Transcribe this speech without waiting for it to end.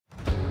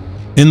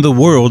In the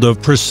world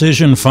of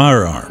precision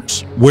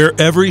firearms, where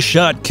every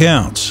shot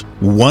counts,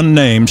 one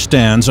name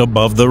stands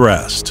above the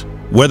rest.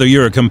 Whether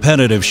you're a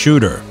competitive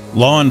shooter,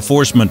 law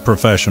enforcement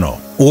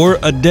professional, or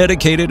a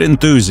dedicated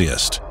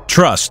enthusiast,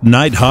 trust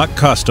Nighthawk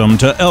Custom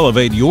to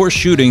elevate your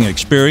shooting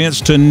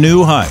experience to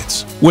new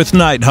heights with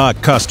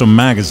Nighthawk Custom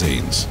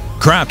magazines.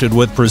 Crafted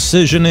with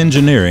precision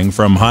engineering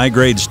from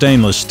high-grade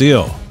stainless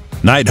steel,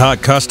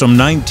 Nighthawk Custom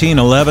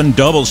 1911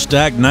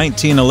 double-stack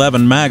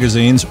 1911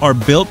 magazines are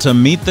built to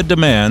meet the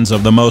demands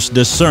of the most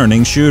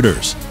discerning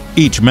shooters.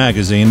 Each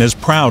magazine is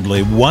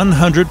proudly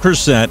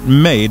 100%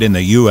 made in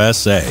the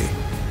USA.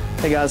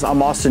 Hey guys,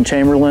 I'm Austin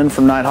Chamberlain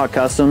from Nighthawk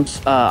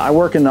Customs. I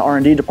work in the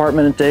R&D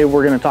department, and today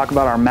we're going to talk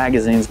about our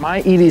magazines.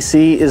 My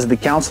EDC is the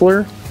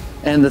Counselor,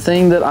 and the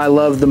thing that I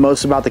love the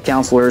most about the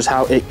Counselor is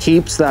how it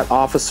keeps that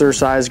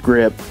officer-sized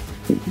grip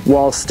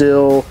while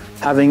still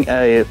having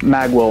a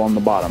mag well on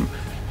the bottom.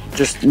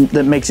 Just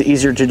that makes it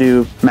easier to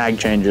do mag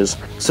changes.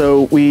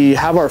 So we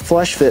have our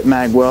flush fit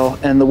mag well,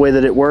 and the way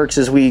that it works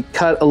is we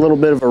cut a little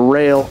bit of a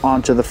rail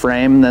onto the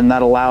frame, and then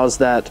that allows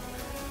that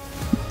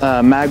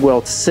mag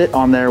well to sit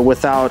on there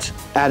without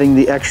adding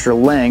the extra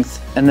length.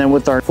 And then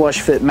with our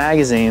flush fit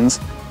magazines,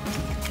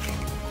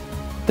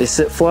 they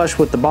sit flush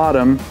with the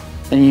bottom,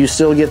 and you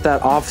still get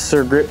that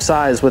officer grip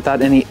size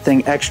without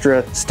anything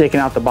extra sticking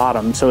out the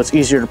bottom. So it's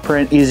easier to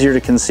print, easier to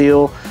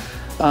conceal,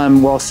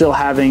 while still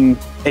having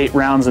 8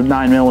 rounds of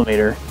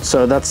 9mm.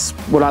 So that's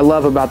what I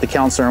love about the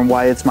Counselor and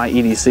why it's my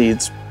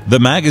EDC. The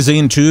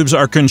magazine tubes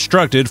are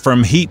constructed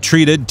from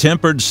heat-treated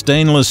tempered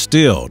stainless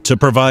steel to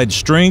provide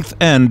strength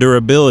and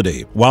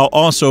durability while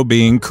also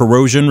being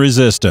corrosion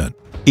resistant.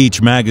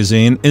 Each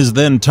magazine is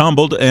then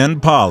tumbled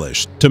and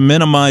polished to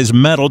minimize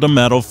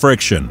metal-to-metal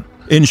friction,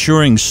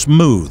 ensuring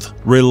smooth,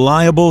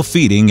 reliable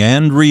feeding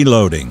and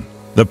reloading.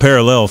 The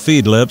parallel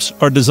feed lips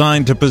are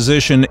designed to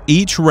position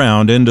each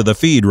round into the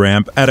feed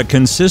ramp at a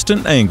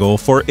consistent angle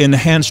for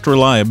enhanced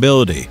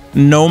reliability,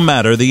 no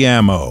matter the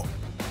ammo.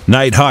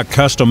 Nighthawk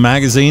Custom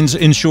magazines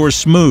ensure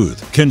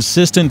smooth,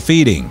 consistent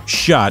feeding,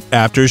 shot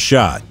after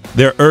shot.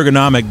 Their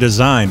ergonomic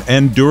design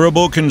and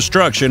durable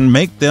construction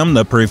make them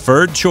the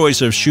preferred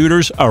choice of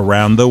shooters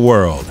around the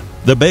world.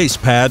 The base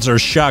pads are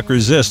shock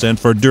resistant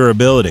for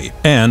durability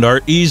and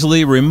are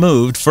easily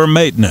removed for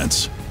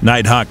maintenance.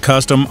 Nighthawk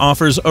Custom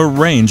offers a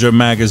range of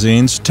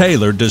magazines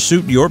tailored to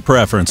suit your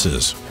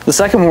preferences. The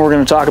second one we're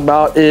going to talk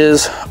about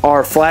is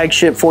our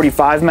flagship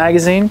 45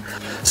 magazine.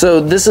 So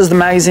this is the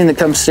magazine that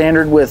comes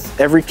standard with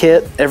every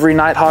kit, every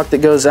Nighthawk that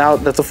goes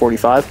out, that's a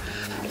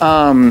 45.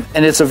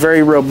 And it's a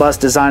very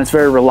robust design, it's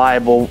very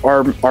reliable.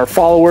 Our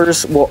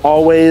followers will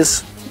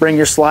always bring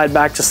your slide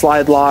back to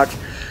slide lock.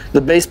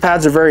 The base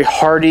pads are very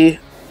hardy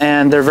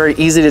and they're very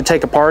easy to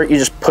take apart. You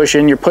just push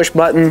in your push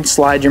button,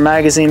 slide your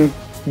magazine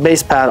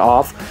base pad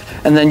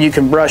off, and then you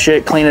can brush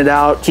it, clean it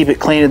out, keep it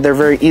clean. They're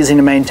very easy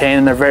to maintain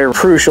and they're very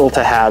crucial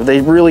to have.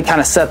 They really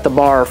kind of set the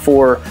bar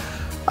for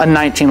a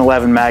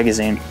 1911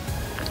 magazine.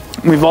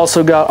 We've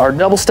also got our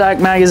double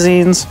stack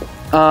magazines,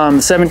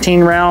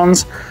 17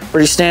 rounds,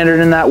 pretty standard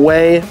in that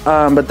way,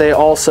 but they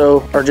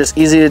also are just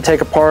easy to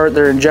take apart.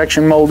 They're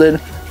injection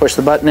molded. Push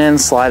the button in,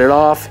 slide it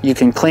off. You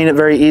can clean it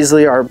very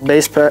easily. Our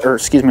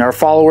our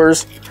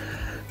followers,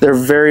 they're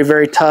very,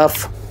 very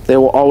tough. They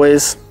will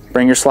always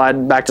bring your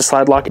slide back to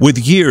slide lock. With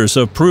years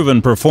of proven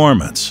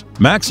performance,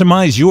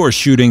 maximize your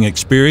shooting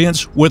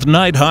experience with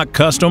Nighthawk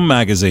Custom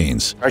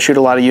magazines. I shoot a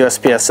lot of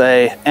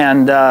USPSA,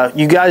 and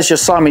you guys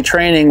just saw me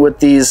training with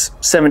these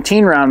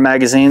 17-round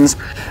magazines,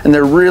 and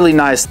they're really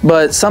nice.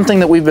 But something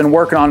that we've been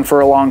working on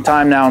for a long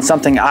time now, and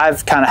something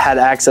I've kind of had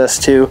access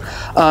to,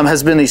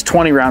 has been these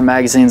 20-round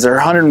magazines. They're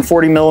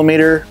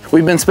 140mm.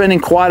 We've been spending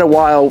quite a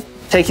while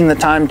taking the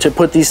time to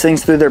put these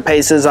things through their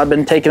paces. I've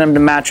been taking them to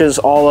matches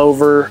all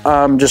over,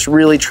 just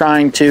really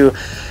trying to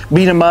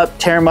beat them up,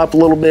 tear them up a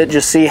little bit,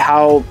 just see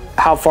how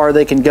far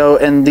they can go.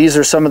 And these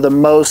are some of the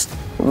most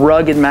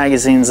rugged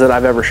magazines that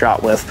I've ever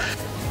shot with.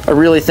 I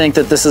really think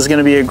that this is going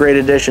to be a great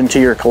addition to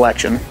your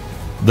collection.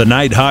 The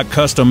Nighthawk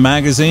Custom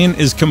magazine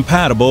is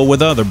compatible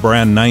with other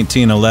brand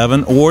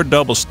 1911 or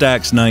double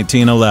stacks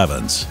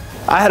 1911s.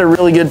 I had a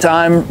really good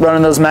time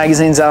running those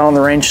magazines out on the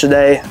range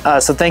today,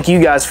 so thank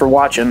you guys for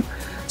watching.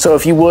 So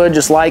if you would,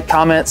 just like,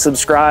 comment,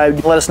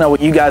 subscribe, let us know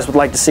what you guys would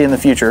like to see in the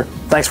future.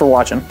 Thanks for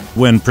watching.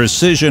 When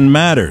precision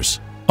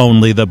matters,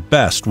 only the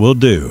best will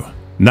do.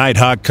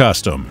 Nighthawk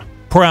Custom,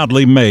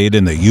 proudly made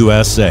in the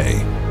USA.